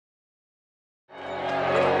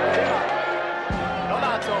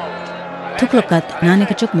Tuklokat nani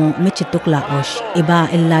kachuk mo michi tukla osh iba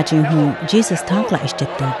illa jinhu Jesus thankla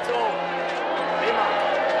ishtetto.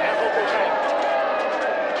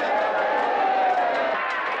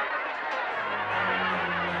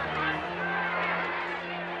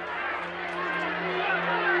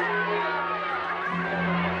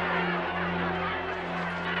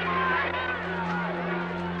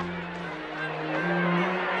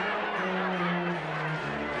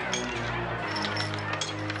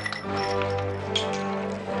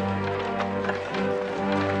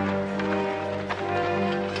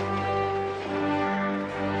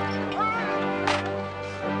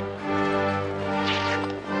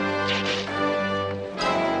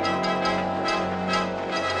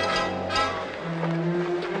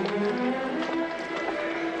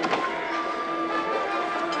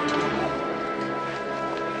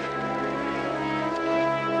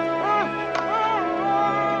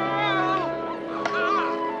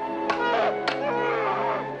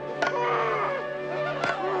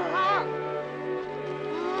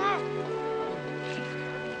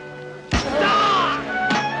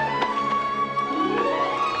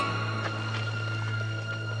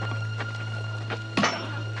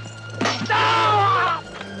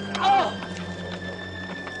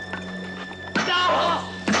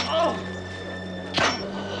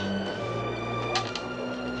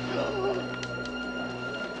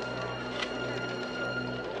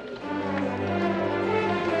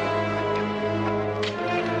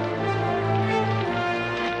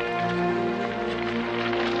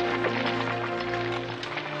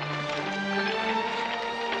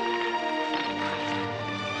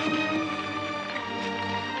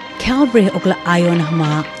 Calvary ogla ayon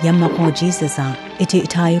hama yamma ko Jesus iti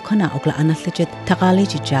itayo kana ogla analijit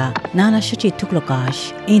taqalijija nana shuchi tuklokash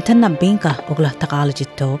intanna binka ogla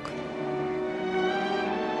taqalijit tok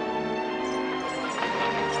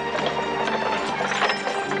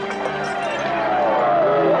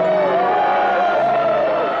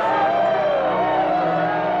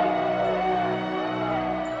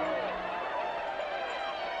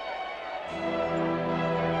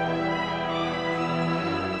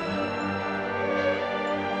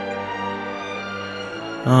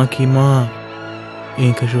Kima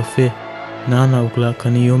inka jofe nana ukla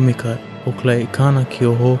kaniyomika ukla ikana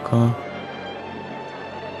kiohoka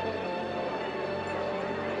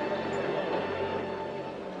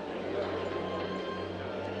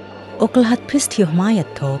ogla hat pistio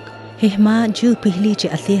mayat tok hihma ju pihli ci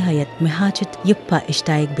athihayat mehajit yuppa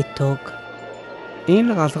ishtaik bitok in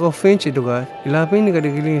la gasako fenche dugar ila pin ga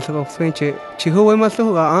digili sako fenche chiho wai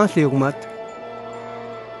maso ga ansi ugmat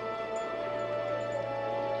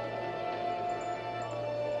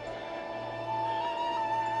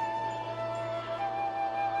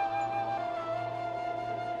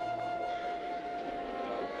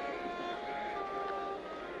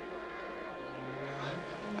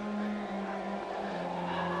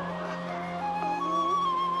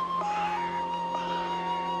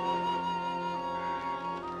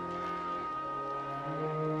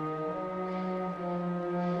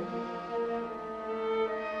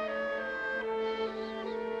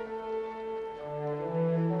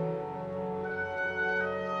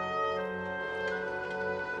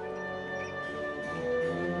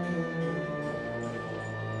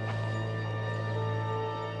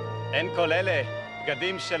אין כל אלה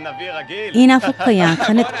בגדים של נביא רגיל. ina fukaya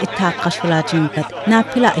kanat itta qashwalajinkat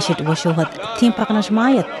napila ishit washuhat timpaqnash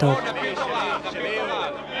mayat tok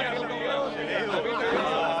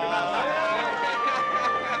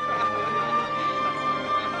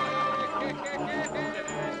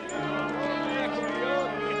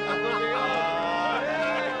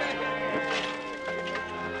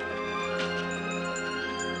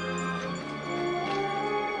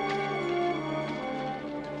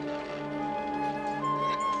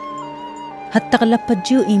hatta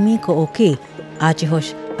qalapaju imiko okay ajihosh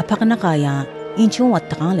apaqnaqaya inchu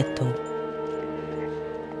wattaqaletto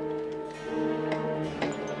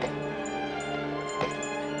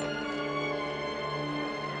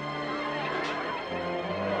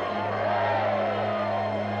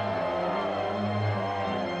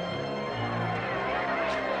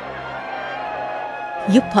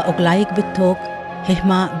yuppa oglaik bitok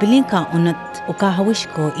hehma bilinka unat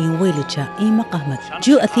ukahawishko in wilicha ima qahmat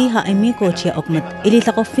ju athiha imiko chia okmat ili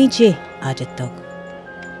taqofinje ajetok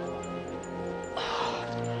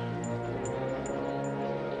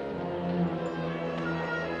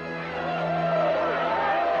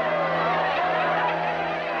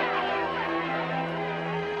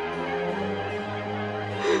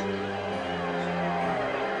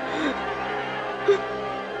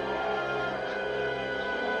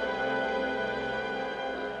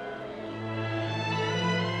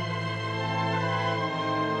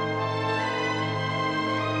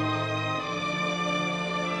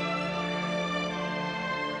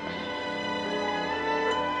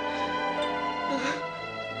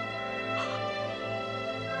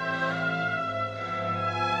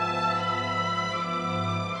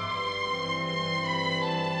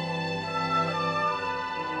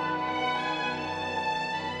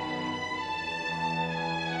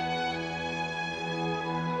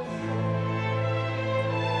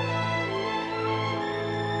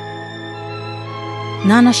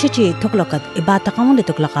نانا شجي تقلقت إباتقون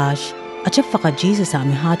لتقلقاش أشفق جيسس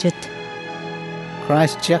عمي حاجت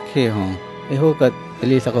Christ check here home. Ihukat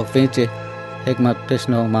Elisa ko finche. Hekmat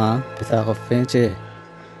Krishna ma pisa ko finche.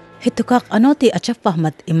 هتوكاق أنوتي أشفق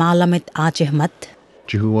مت إمالمت آجهمت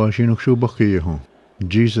Chihuahua shinuk bakiho.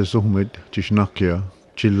 Jesus ohmed chisnakia,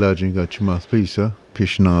 chillajinga chimaspisa,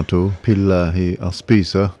 pishnato, pillahi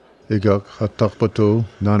aspisa, igak hatakpato,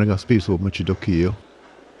 nanaгаspiso machidokio.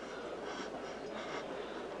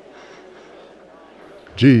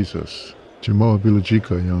 Jesus, chima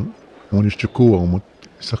villajika yang, onis chukua mut,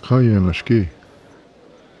 sakaya nashki.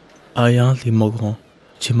 Ayan li mogon,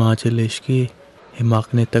 chimajilishki,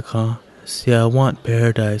 himakne takha, siawant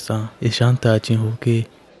paradise ishanta chinhuki.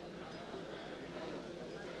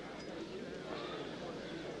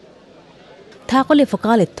 تاقل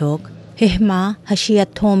فقال التوك هما هشية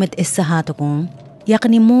تومت السهاتكم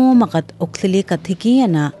يقني مو مقد أكثليك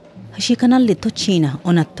تهكينا هشي كان اللي تتشينا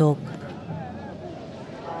أنتوك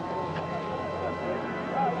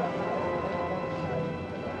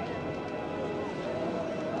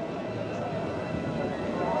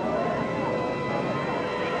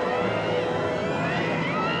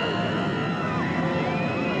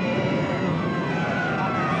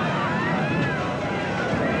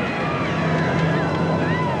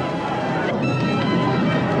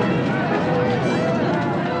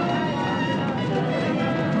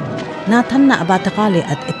ناتنا أباتقالي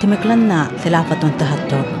اتمك لنا ثلاثة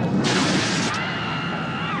تهتوك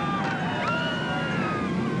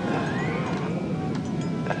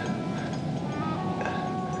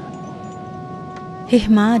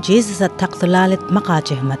هما جيزة تقتلالة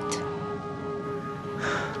مقاجهمت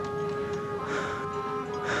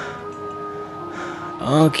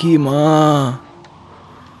آنكي ما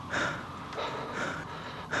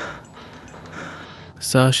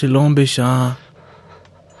ساشلون بشان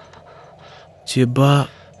Ciba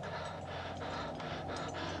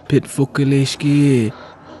pit fukulishki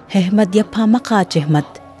ههمد يبها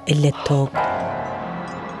مقاجهمت اللي التوك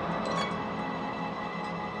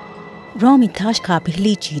رومي تاشكا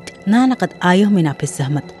بهليجيد نانا قد آيه منا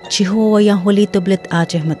بسهمت چي هو ينهولي تبلت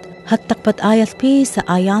آجهمت هتق بد آيث بيس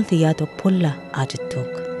آيان ثياتوك بلا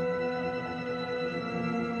آجتوك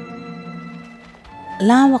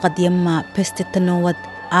لا وقد يما بستتنوود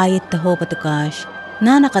آية تهوبتكاش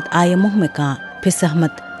نانا قد آية مهمكا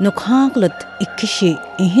بسهمت نكهاقلت إكشي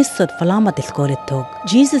إنهسد فلامة الكولتوك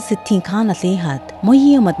جيزس ستين كانت ليهات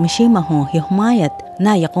ميمت مشيمهو يهمايت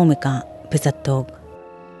نا يقومكا بستوك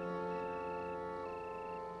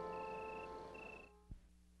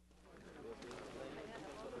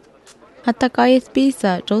حتى كايس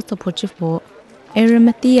بيسا جوسا بوچفو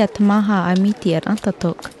إرمتية تماها أميتير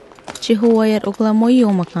أنتتوك چه هو ير أغلا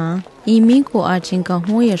ميومكا إيميكو آجينكا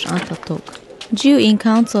هويش أنتتوك Jew in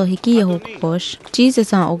council hikiya hukposh,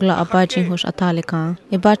 Jesus an ogla abajin hosh atalika,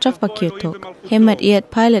 eba chafa kyotok, hemat iet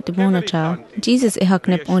pilot bonacha, Jesus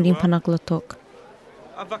ehaknep ondin panaklotok.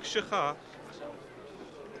 אבקשך,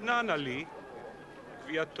 נענה לי,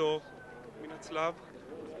 קביעתו מן הצלב.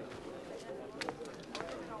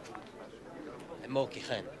 אמור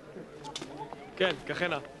כיכן. כן,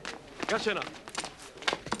 ככנה. כשנה.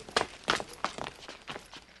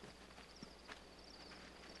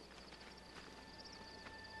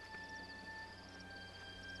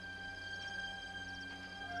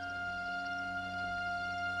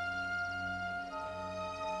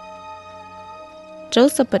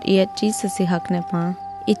 Joseph at iet Jesus ihaknepa,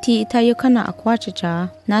 iti itayo kana akwachacha,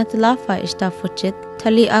 natlafa ishta fuchit,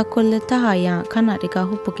 tali akol tahaya kana rika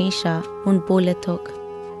hupukinsha un boletok.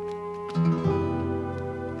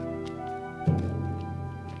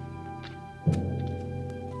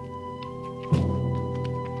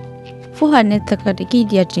 Fuha netaka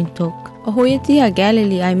rikidia jintok, ahoyetia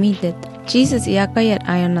Galilee I meeted, Jesus iakayat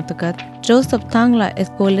ayanatakat, Joseph tangla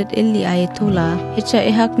eskolet illi ayetula, hicha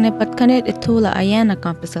ihakne patkanet etula ayana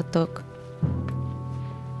kampisatok.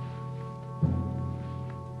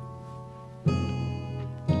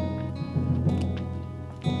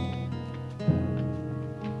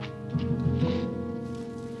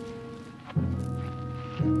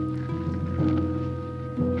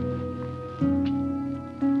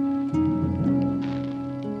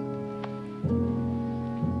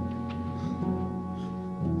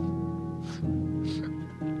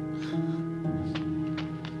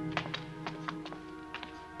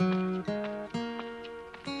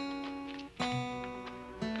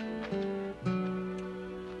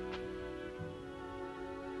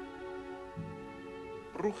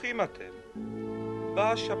 ברוכים אתם.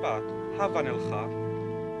 באה השבת, הבה נלכה.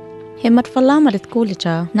 Hemat falama rit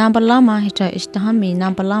kulicha, nambalama hicha ishtahami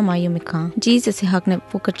nambalama yumika. Jesus ihakne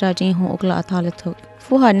fukacha jinho ogla ataletok.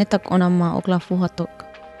 Fuha netak onama okla fuhatok.